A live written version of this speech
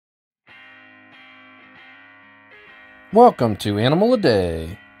Welcome to Animal a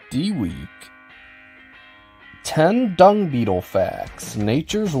Day, D-Week. 10 dung beetle facts,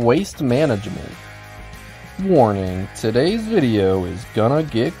 nature's waste management. Warning, today's video is gonna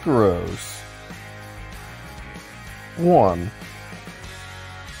get gross. 1.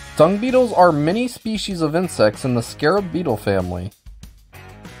 Dung beetles are many species of insects in the scarab beetle family.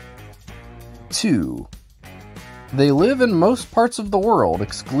 2. They live in most parts of the world,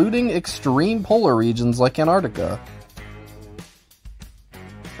 excluding extreme polar regions like Antarctica.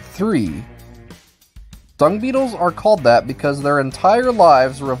 3. Dung beetles are called that because their entire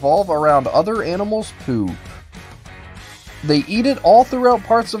lives revolve around other animals' poop. They eat it all throughout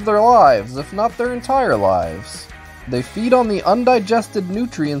parts of their lives, if not their entire lives. They feed on the undigested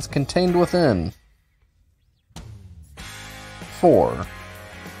nutrients contained within. 4.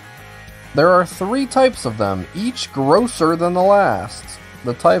 There are 3 types of them, each grosser than the last.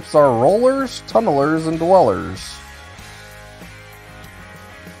 The types are rollers, tunnelers, and dwellers.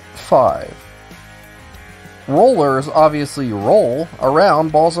 5. Rollers obviously roll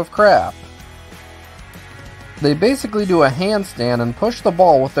around balls of crap. They basically do a handstand and push the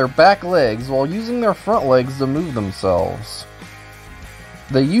ball with their back legs while using their front legs to move themselves.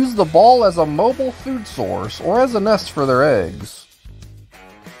 They use the ball as a mobile food source or as a nest for their eggs.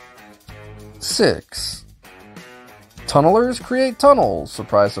 6. Tunnelers create tunnels,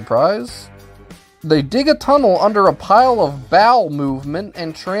 surprise surprise. They dig a tunnel under a pile of bowel movement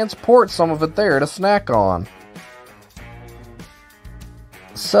and transport some of it there to snack on.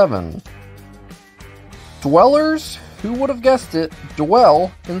 7. Dwellers, who would have guessed it,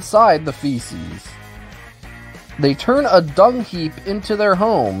 dwell inside the feces. They turn a dung heap into their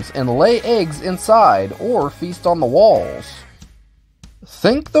homes and lay eggs inside or feast on the walls.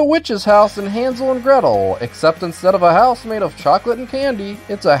 Think the witch's house in Hansel and Gretel, except instead of a house made of chocolate and candy,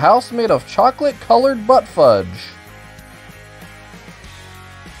 it's a house made of chocolate-colored butt fudge.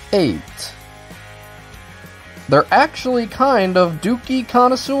 8. They're actually kind of dookie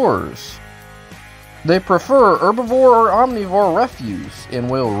connoisseurs. They prefer herbivore or omnivore refuse,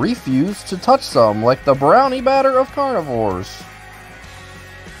 and will refuse to touch some like the brownie batter of carnivores.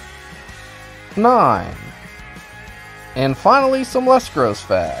 9. And finally, some less gross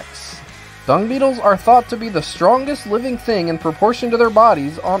facts. Dung beetles are thought to be the strongest living thing in proportion to their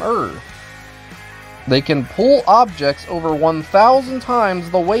bodies on Earth. They can pull objects over 1,000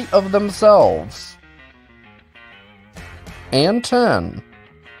 times the weight of themselves. And 10.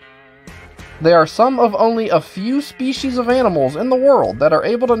 They are some of only a few species of animals in the world that are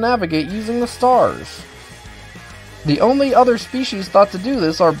able to navigate using the stars. The only other species thought to do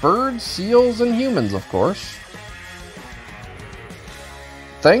this are birds, seals, and humans, of course.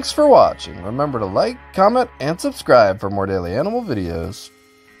 Thanks for watching. Remember to like, comment, and subscribe for more daily animal videos.